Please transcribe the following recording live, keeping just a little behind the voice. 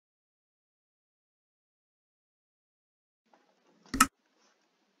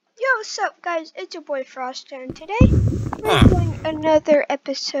Yo, what's up guys, it's your boy Frost, and today we're doing another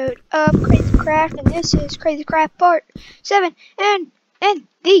episode of Crazy Craft, and this is Crazy Craft Part 7, and in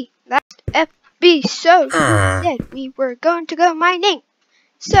the last episode we said we were going to go mining.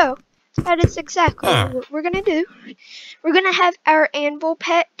 So, that is exactly what we're going to do. We're going to have our anvil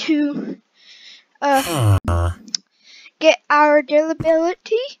pet to get our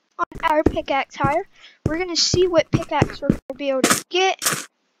durability on our pickaxe higher. We're going to see what pickaxe we're going to be able to get.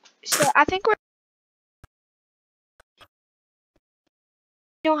 So, I think we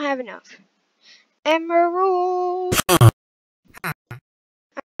don't have enough. Emerald.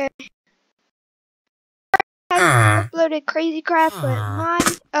 Okay. I uploaded Crazy Craft, but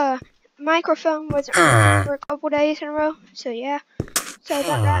my microphone wasn't working for a couple days in a row. So yeah, sorry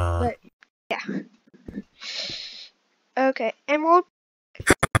about that. But yeah. Okay, Emerald.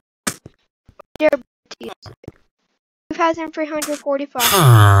 Durability is 2,345.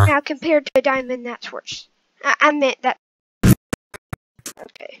 Now compared to a diamond, that's worse. I meant that.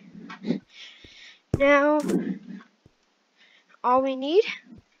 Okay. Now, all we need: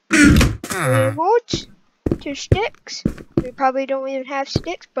 3 emeralds, 2 sticks. We probably don't even have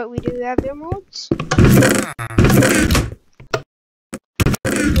sticks, but we do have emeralds.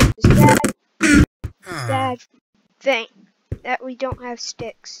 Sad thing that we don't have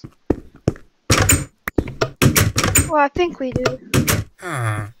sticks. Well, I think we do.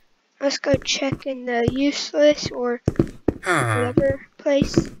 Let's go check in the useless or whatever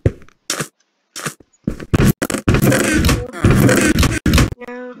place.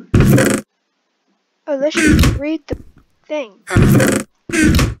 No. Oh, let's just read the thing.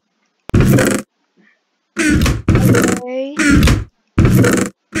 Okay.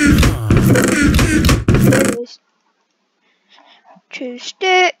 There is 2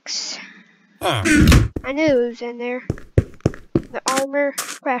 sticks. I knew it was in there. The armor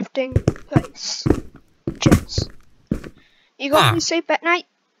crafting place. Chest. You going to sleep at night?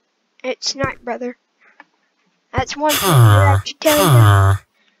 It's night, brother. That's one thing I have to tell you.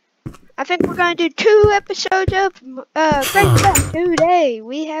 I think we're going to do 2 episodes of Crazy Craft today.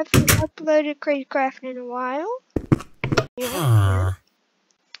 We haven't uploaded Crazy Craft in a while. Yeah.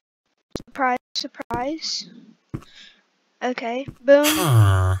 Surprise, surprise. Okay,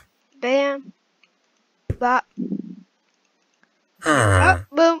 boom, bam, bop, oh,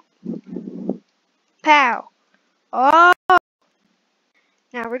 boom, pow. Oh!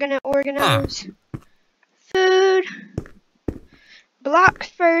 Now we're gonna organize food blocks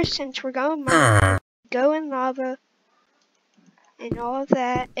first, since we're going mine. Go in lava and all of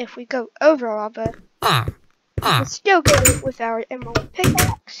that. If we go over lava, we'll still get it with our emerald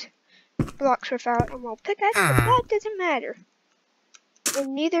pickaxe. Blocks with our emerald pickaxe, but that doesn't matter.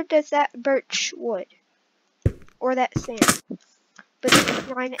 And neither does that birch wood or that sand. But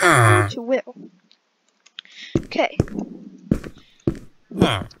the 9 emeralds will. Okay.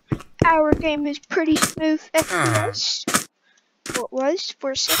 Our game is pretty smooth FPS. What was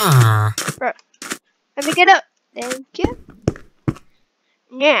for 6? Bro, let me get up. Thank you.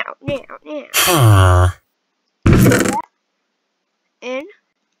 Now. And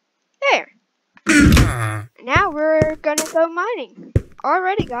there. Now we're gonna go mining.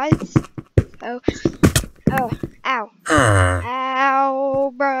 Alrighty, guys. Ow.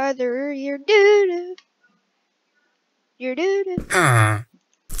 Ow, brother, you're doo-doo. You're doo-doo.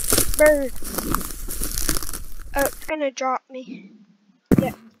 Bird. Oh, it's gonna drop me.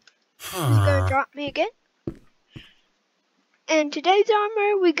 Yeah. It's gonna drop me again. And today's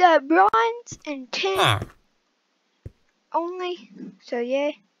armor, we got bronze and tin only. So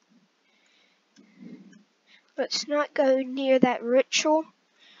yeah. Let's not go near that ritual.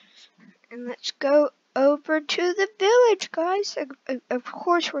 And let's go over to the village, guys. Of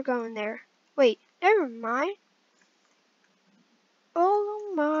course we're going there. Wait, never mind.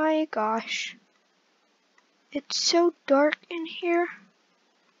 Oh my gosh. It's so dark in here.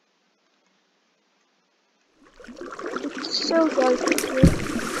 It's so dark in here.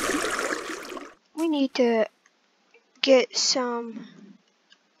 We need to get some,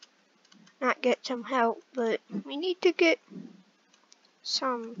 not get some help, but we need to get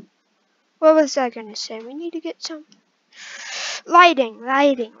some, what was I gonna say? We need to get some lighting.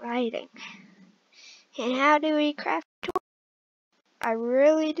 And how do we craft torch? I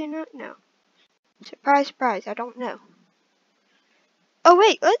really do not know. Surprise, surprise, I don't know. Oh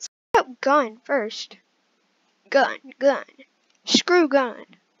wait, let's look up gun first. Gun. Screw gun.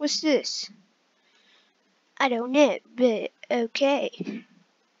 What's this? I don't know, but okay.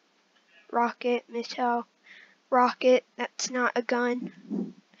 Rocket, missile, rocket, that's not a gun.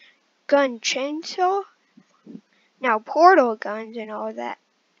 Gun chainsaw? Now portal guns and all that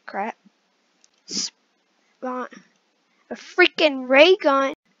crap. Spawn. A freaking ray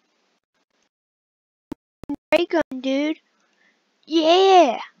gun. Ray gun, dude.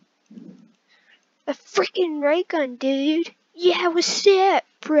 Yeah. A freaking ray gun, dude. Yeah, what's up,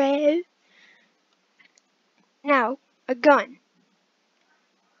 bro? Now, a gun.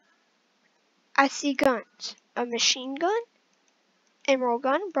 I see guns. A machine gun, emerald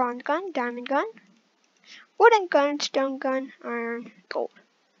gun, bronze gun, diamond gun, wooden gun, stone gun, iron, gold.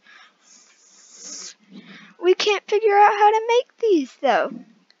 We can't figure out how to make these though,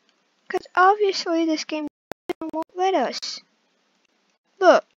 because obviously this game won't let us.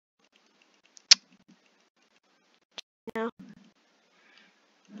 Look. No.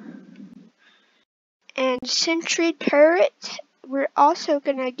 And sentry turrets, we're also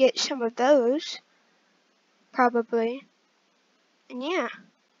gonna get some of those. Probably. And yeah.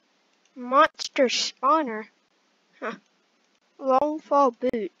 Monster spawner. Huh. Long fall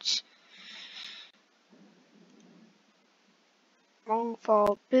boots. Long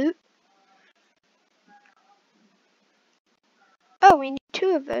fall boot. Oh, we need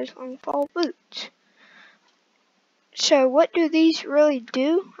 2 of those long fall boots. So what do these really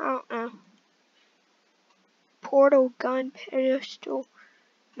do? I don't know. Portal gun, pedestal,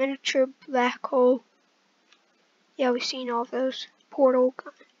 miniature black hole. Yeah, we've seen all those. Portal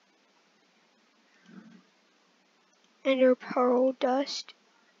gun. Ender pearl dust.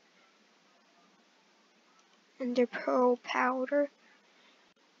 Ender pearl powder.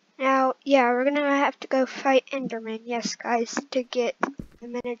 Now, yeah, we're gonna have to go fight Enderman, yes guys, to get the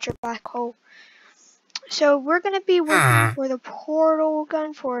miniature black hole. So we're gonna be working for the portal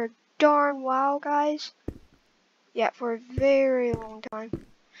gun for a darn while, guys. Yeah, for a very long time.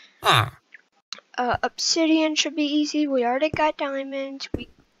 Obsidian should be easy. We already got diamonds.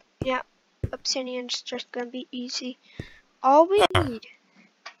 Yeah, obsidian's just gonna be easy. All we're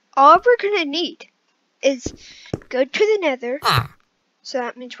gonna need is go to the nether. So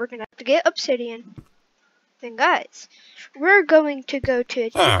that means we're gonna have to get obsidian. Then guys, we're going to go to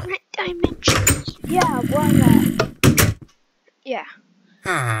different dimensions. Yeah, why not? Yeah.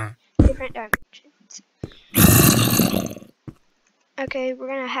 Different dimensions. Okay, we're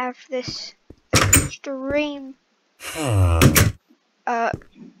gonna have this extreme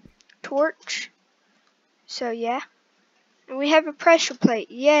torch. So yeah. And we have a pressure plate.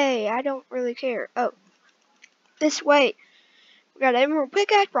 Yay, I don't really care. Oh. This way. We got emerald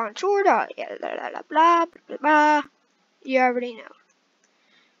pickaxe, bronze sword, blah blah blah blah blah. You already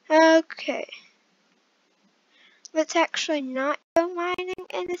know. Okay. Let's actually not go mining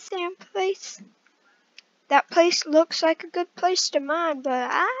in the same place. That place looks like a good place to mine, but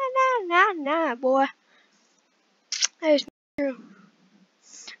nah, boy. That is not true.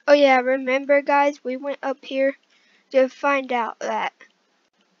 Oh yeah, remember guys, we went up here to find out that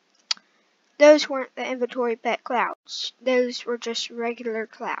those weren't the inventory pet clouds. Those were just regular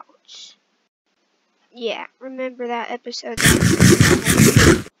clouds. Yeah, remember that episode?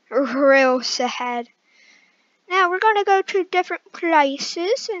 Real sad. Now we're gonna go to different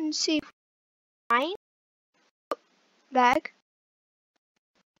places and see if we find lag.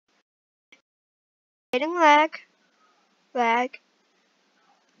 Getting lag. Lag.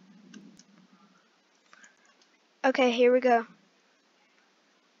 Okay, here we go.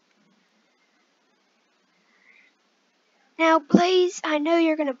 Now, Blaze, I know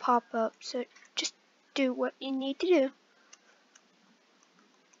you're gonna pop up, so just do what you need to do.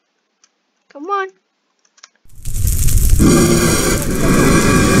 Come on.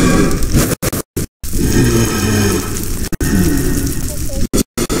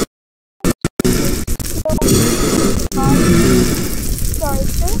 Sorry,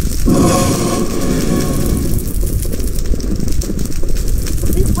 sir.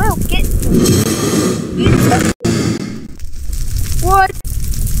 We will get them. What?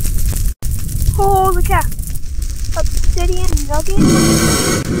 Holy cow. Obsidian nugget?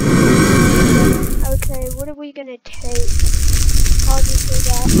 Okay, what are we gonna take? Obviously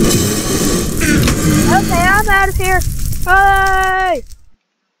that. Okay, I'm out of here. Bye!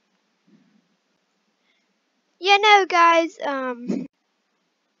 Yeah, no, guys,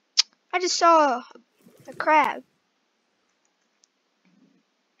 I just saw a crab.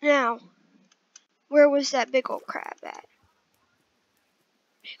 Now, where was that big old crab at?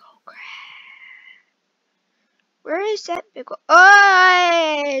 Big old crab. Where is that big old...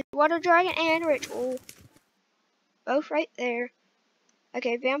 Oh! Water dragon and ritual. Both right there.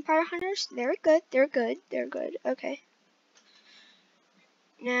 Okay, vampire hunters. They're good. They're good. They're good. Okay.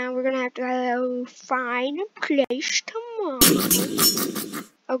 Now we're gonna have to go find a place to mine.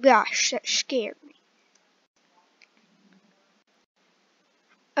 Oh gosh, that scared me.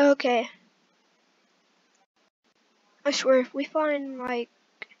 Okay. I swear, if we find, like,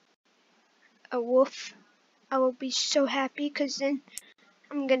 a wolf, I will be so happy, because then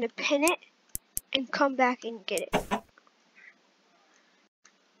I'm gonna pin it and come back and get it.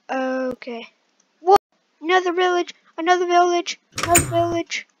 Okay. Whoa! Another village! Another village! Another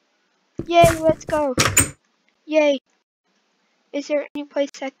village! Yay, let's go! Yay! Is there any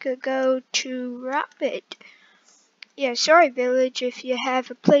place I could go to rob it? Yeah, sorry village, if you have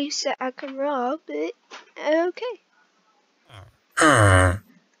a place that I can rob it. Okay. So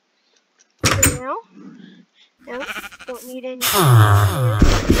no, don't need anything here.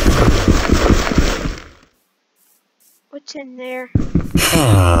 What's in there?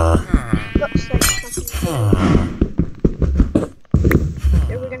 Looks like something. So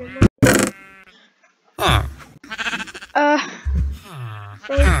we're gonna move.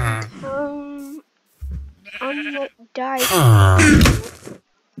 Die.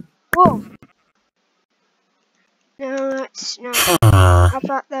 Whoa. No, that's not. I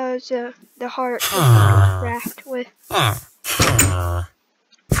thought that was the heart to craft with. Nope,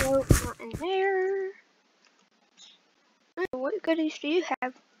 not in there. What goodies do you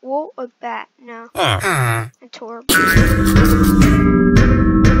have? Wool or bat? No. That's horrible.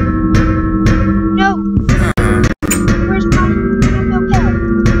 No! Where's my rainbow pet?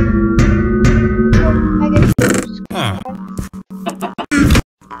 Oh, I guess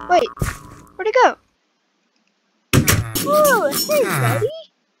wait, where'd it go? Whoa, hey buddy!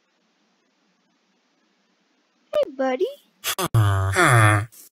 Hey buddy!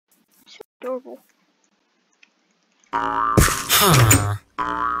 So adorable.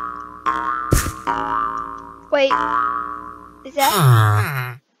 Wait, is that?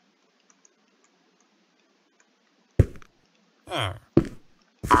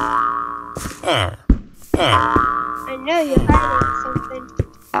 I know you're hiding something.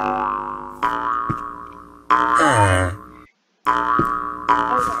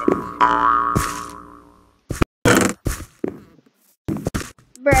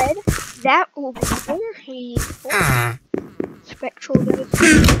 Bread, that will be very useful. Spectral dose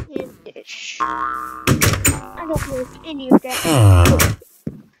and dish. I don't know if any of that is good.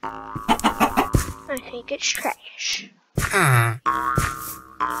 I think it's trash.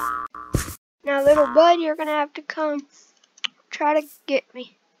 Now, little bud, you're gonna have to come try to get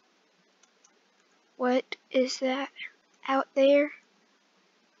me. What is that out there?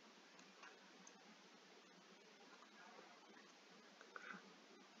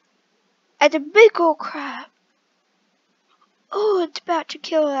 It's a big old crab. Oh, it's about to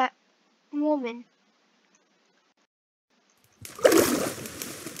kill that woman.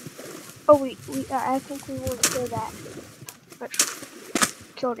 Oh, I think we will kill that. Let's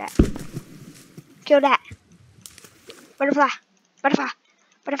kill that. Kill that. Butterfly. Butterfly.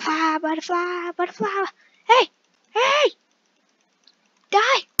 Butterfly. Butterfly. Butterfly. Hey! Hey!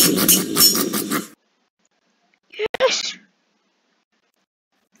 Die! Yes!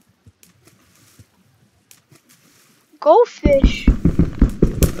 Goldfish. What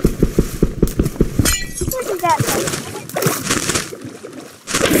is that like?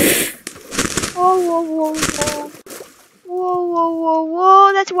 Whoa, whoa, whoa, whoa. Whoa, whoa, whoa,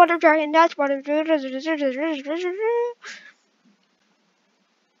 whoa. That's water dragon. That's water dragon.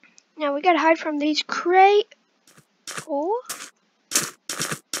 Now we gotta hide from these crate. Oh.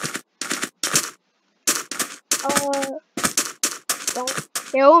 Don't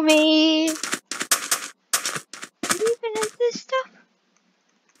kill me. What even is this stuff?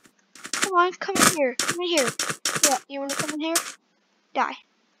 Come on, come in here. Come in here. Yeah, you wanna come in here? Die.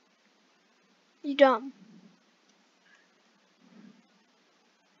 You dumb.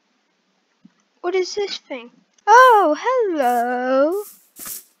 What is this thing? Oh, hello.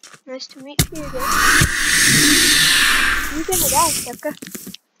 Nice to meet you again. You're gonna die, sucker.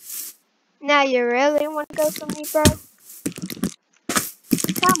 Now you really wanna go for me, bro?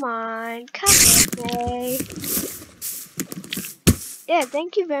 Come on, come with me. Yeah,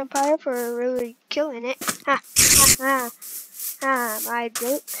 thank you, vampire, for really killing it. Ha, ha, ha. Ha, my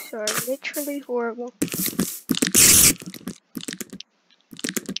jokes are literally horrible.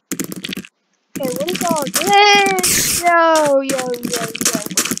 Okay, what is all this? Yo, yo, yo, yo.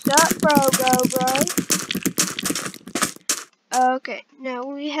 What's up, bro? Okay, now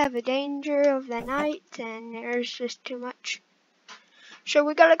we have a danger of the night, and there's just too much. So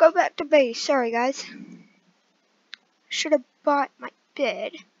we gotta go back to base. Sorry, guys. Should have bought my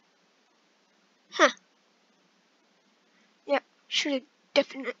bed. Huh. Yep, should have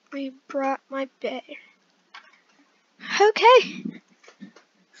definitely brought my bed. Okay.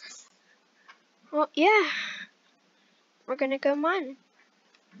 Well, yeah. We're gonna go mining.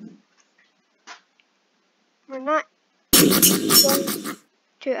 We're not going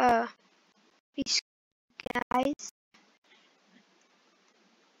to be guys.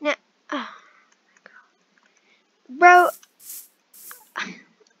 Now, bro,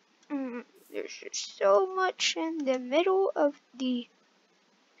 there's just so much in the middle of the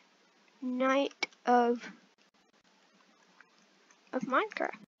night of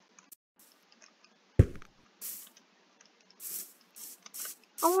Minecraft.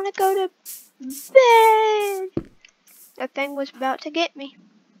 I want to go to bed. That thing was about to get me.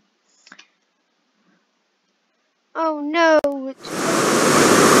 Oh no.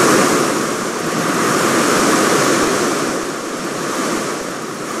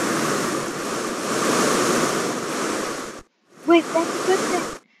 Wait, that's a good thing.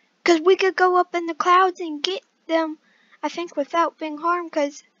 Because we could go up in the clouds and get them, I think, without being harmed,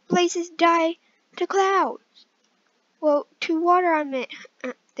 because blazes die to clouds. Well, to water I meant.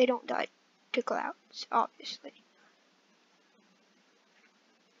 They don't die to clouds, obviously.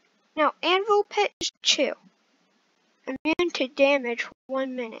 Now, anvil pit is chill. Immune to damage for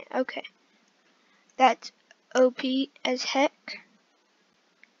 1 minute. Okay. That's OP as heck.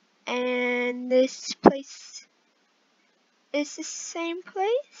 And this place is the same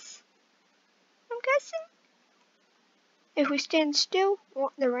place, I'm guessing. If we stand still,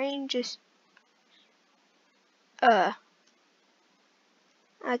 the range is I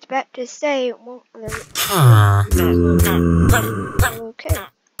was about to say it won't. Okay.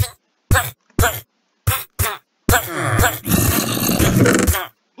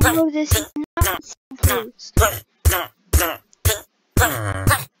 No, this is not the same place.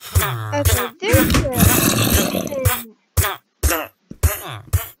 Okay, there's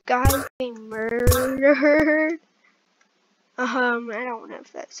guys being murdered. I don't know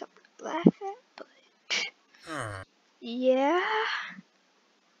if that's something to laugh at, but yeah.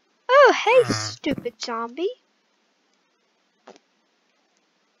 Oh, hey, stupid zombie.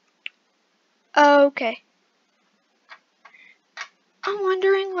 Okay. I'm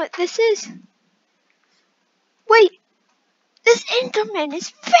wondering what this is. Wait, this Enderman is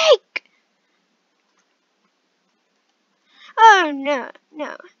fake. Oh no,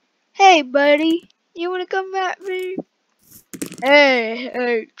 no. Hey, buddy, you wanna come at me?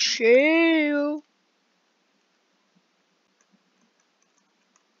 Hey, chill.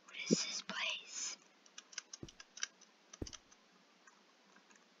 What is this place?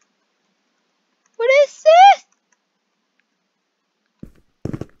 What is this?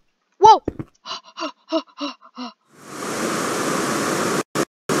 Whoa!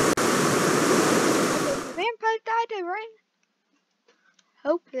 The vampires died, right?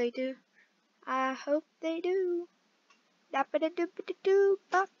 Hope they do. I hope they do.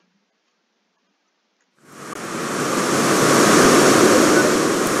 Da-ba-da-doo-ba-da-doo-ba.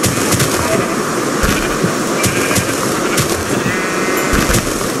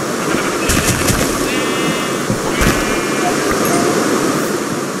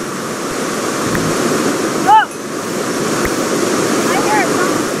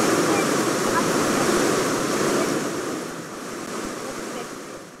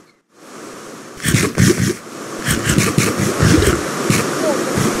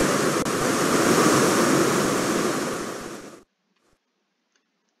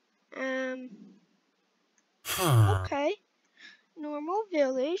 Okay. Normal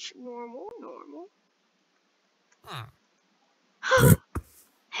village. Normal.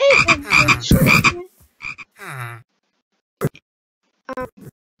 Hey,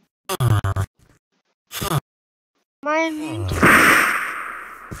 my immune.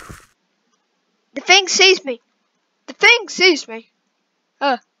 The thing sees me. The thing sees me.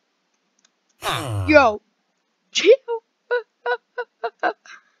 Yo. Chill.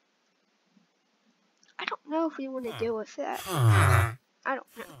 I don't know if we want to deal with that. I don't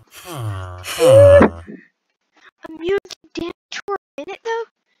know. Immune to damage for a minute though?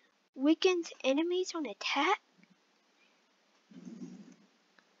 Weakens enemies on attack?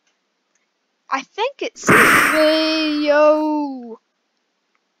 I think it's me, yo.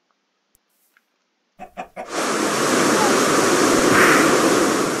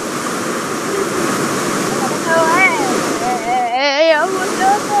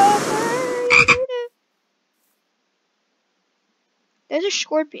 Those are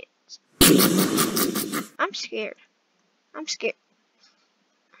scorpions. I'm scared.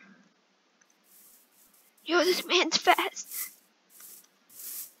 Yo, this man's fast.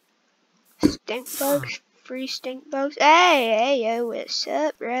 Stink bugs, free stink bugs. Hey, yo, what's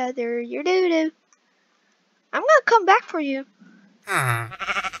up, brother? You're doo-doo. I'm gonna come back for you.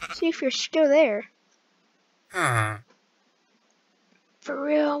 See if you're still there. For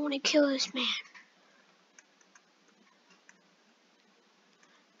real, I wanna kill this man.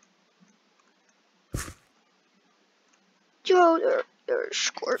 Yo, there's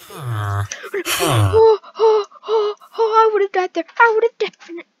Scorpion. Oh, I would have died there. I would have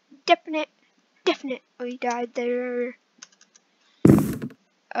definitely died there.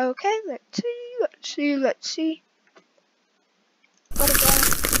 Okay, let's see. What about,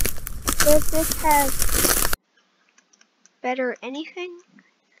 does this have better anything?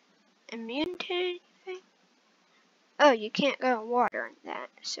 Immune to anything? Oh, you can't go in water in that,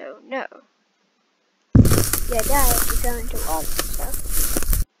 so no. Yeah, die if you go into water, so.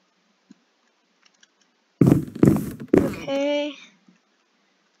 Okay.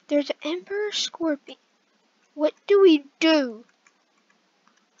 There's an Emperor Scorpion. What do we do?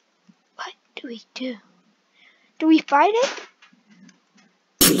 What do we do? Do we fight it?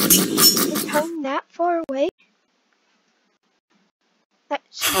 Is home that far away?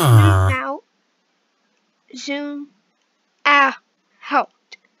 Let's zoom out. Zoom out.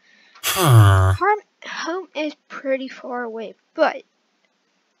 Home is pretty far away, but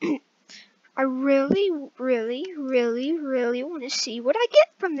I really want to see what I get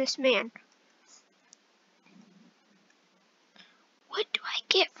from this man. What do I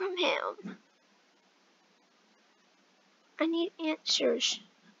get from him? I need answers.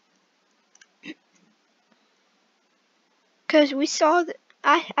 Because we saw that,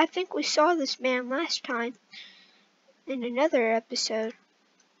 I think we saw this man last time in another episode.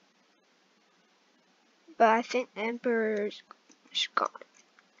 But I think the Emperor's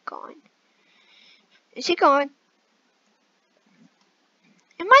gone. Is he gone?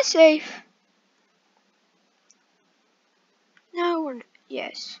 Am I safe? No, we're not.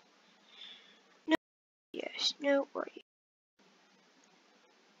 Yes. No, yes. No, we're.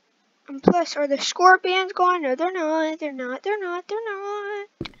 And plus, are the Scorpions gone? No, they're not. They're not.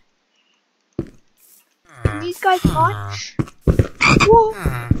 And these guys gone? Whoa.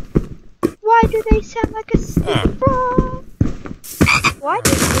 Why do they sound like a stupid frog? Why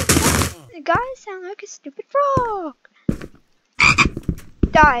do the guys sound like a stupid frog?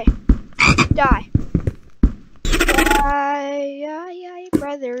 Die.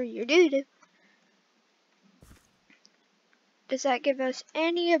 Brother, you're doo-doo. Does that give us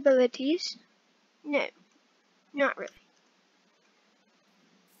any abilities? No, not really.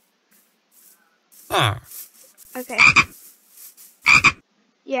 Okay.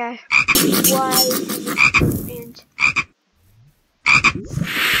 Yeah. Why do the Scorpions?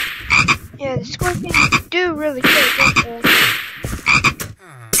 Yeah, the Scorpions do really kill, don't they?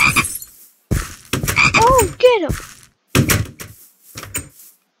 Oh, get him!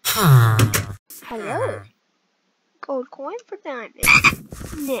 Hello. Gold coin for diamond.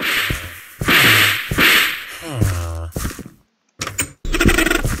 Nick.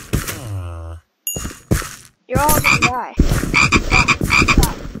 You're all gonna die.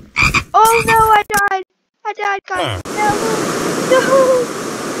 Oh no, I died, guys. No.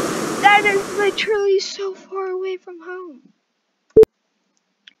 That is literally so far away from home.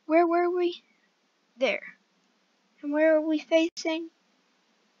 Where were we? There. And where are we facing?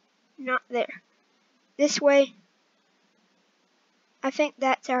 Not there. This way. I think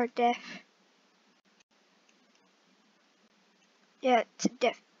that's our death. Yeah, it's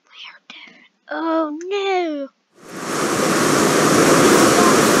definitely our death. Oh no!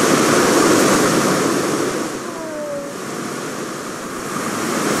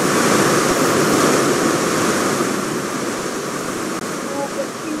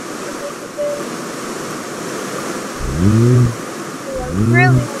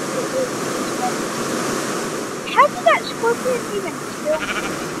 Really? How did that Scorpion even kill me?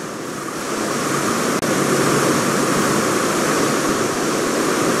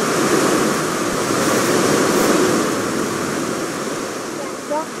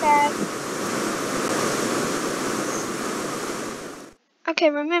 Okay,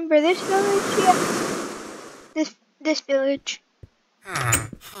 remember this village? Yeah. This village.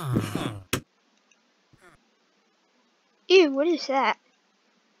 Ew, what is that?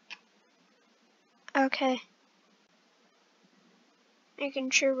 Okay.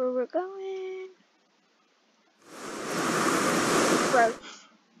 Making sure where we're going. Gross.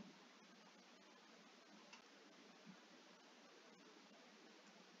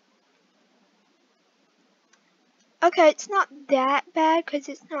 Okay, it's not that bad because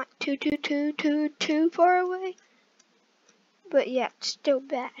it's not too far away. But yeah, it's still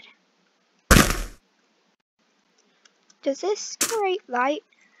bad. Does this create light?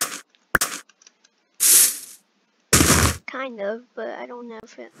 Kind of, but I don't know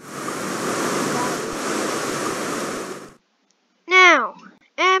if it. Now,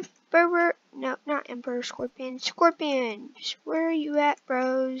 Emperor. No, not Emperor Scorpion. Scorpions, where are you at,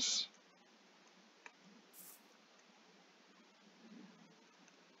 bros?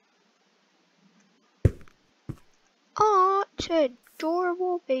 It's an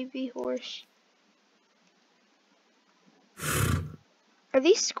adorable baby horse. Are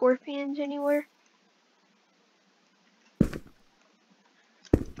these scorpions anywhere?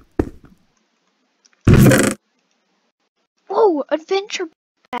 Whoa, adventure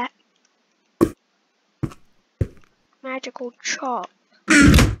bat. Magical chop.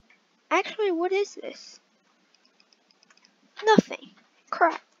 Actually, what is this? Nothing.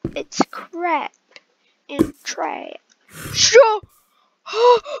 Crap. It's crap and trap. Sure.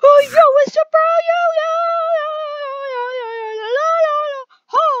 Oh, yo, what's up, bro? Yo.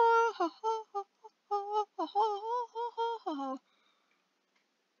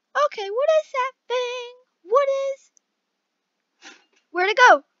 Okay, what is that thing? What is? Where'd it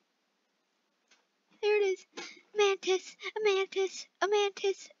go? There it is. Mantis, a mantis, a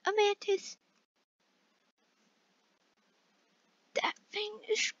mantis, a mantis. That thing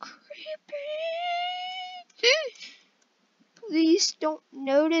is creepy. Please don't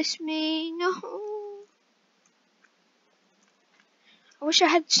notice me. No. I wish I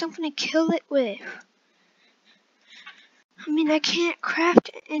had something to kill it with. I mean, I can't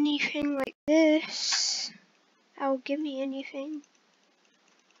craft anything like this. That'll give me anything.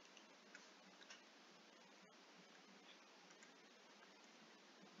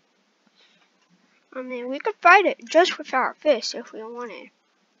 I mean, we could fight it just with our fists if we wanted.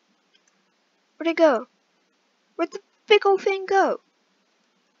 Where'd it go? Where'd the big old thing go?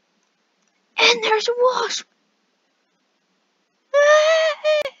 And there's a wasp!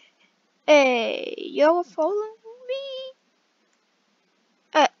 Hey, y'all following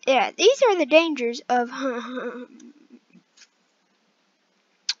me? Yeah, these are the dangers of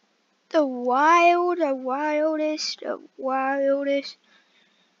the wildest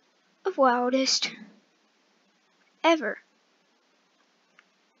ever.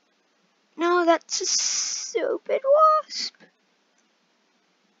 No, that's a stupid wasp.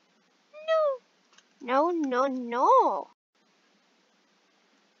 No.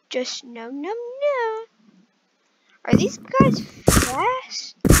 Just no. Are these guys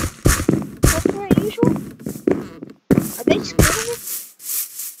fast? That's not usual. Are they scared of me?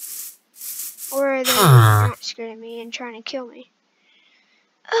 Or are they not scared of me and trying to kill me?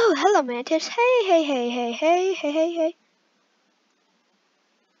 Oh, hello, Mantis. Hey.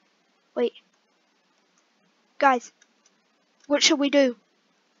 Wait. Guys, what should we do?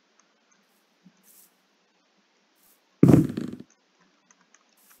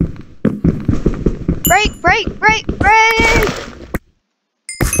 Break!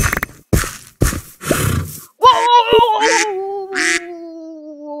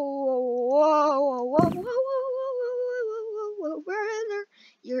 Whoa, brother,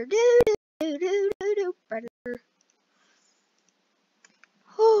 you're do brother.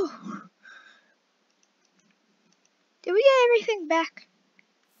 Did we get everything back?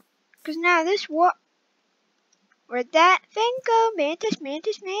 Cause now this what? Where'd that thing go? Mantis.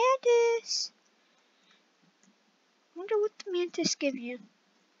 Wonder what the mantis give you.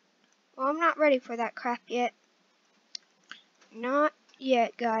 Well, I'm not ready for that crap yet. Not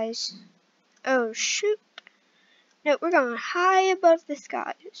yet, guys. Oh, shoot. No, we're going high above the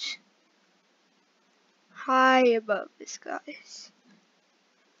skies. High above the skies.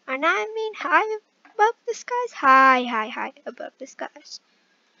 And I mean high above the skies. High above the skies.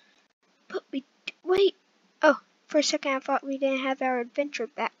 But wait. Oh, for a second I thought we didn't have our adventure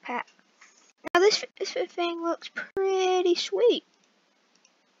backpack. Now this thing looks pretty sweet.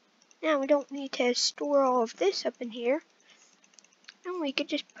 Now we don't need to store all of this up in here. And we could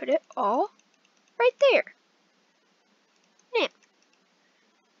just put it all right there. Now.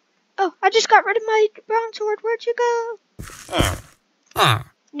 Oh, I just got rid of my bronze sword. Where'd you go?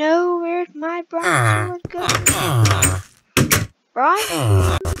 No, where'd my bronze sword go? Bronze?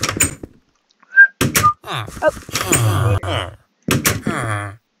 Oh.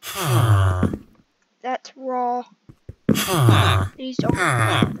 That's raw. These don't.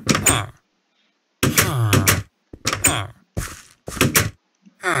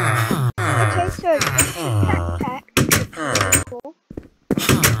 Okay, so backpack. Cool.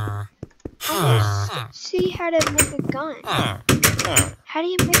 Let's see how to make a gun. How do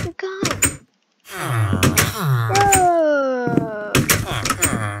you make a gun? Whoa.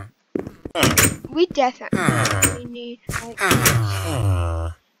 We definitely need like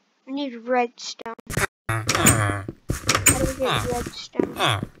we need redstone. How do we get redstone?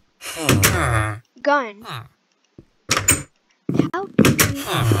 Gun. How do we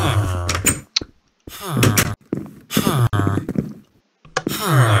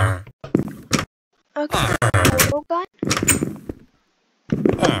okay, little gun.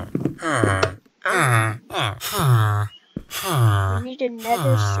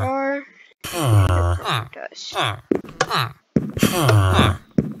 us. A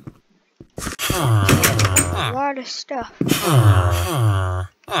lot of stuff.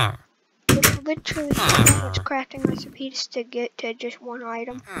 There's literally so much crafting recipes to get to just one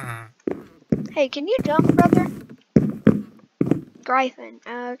item. Hey, can you jump, brother? Gryphon.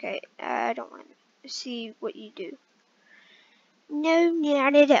 Okay, I don't want to see what you do. No,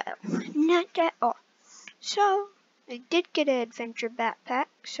 not at all. Not at all. So, I did get an adventure backpack,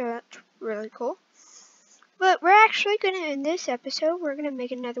 so that's really cool. But we're actually going to end this episode. We're going to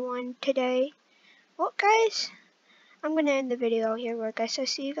make another one today. Well, guys, I'm going to end the video here. Well, guys, I'll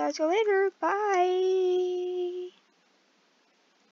see you guys later. Bye.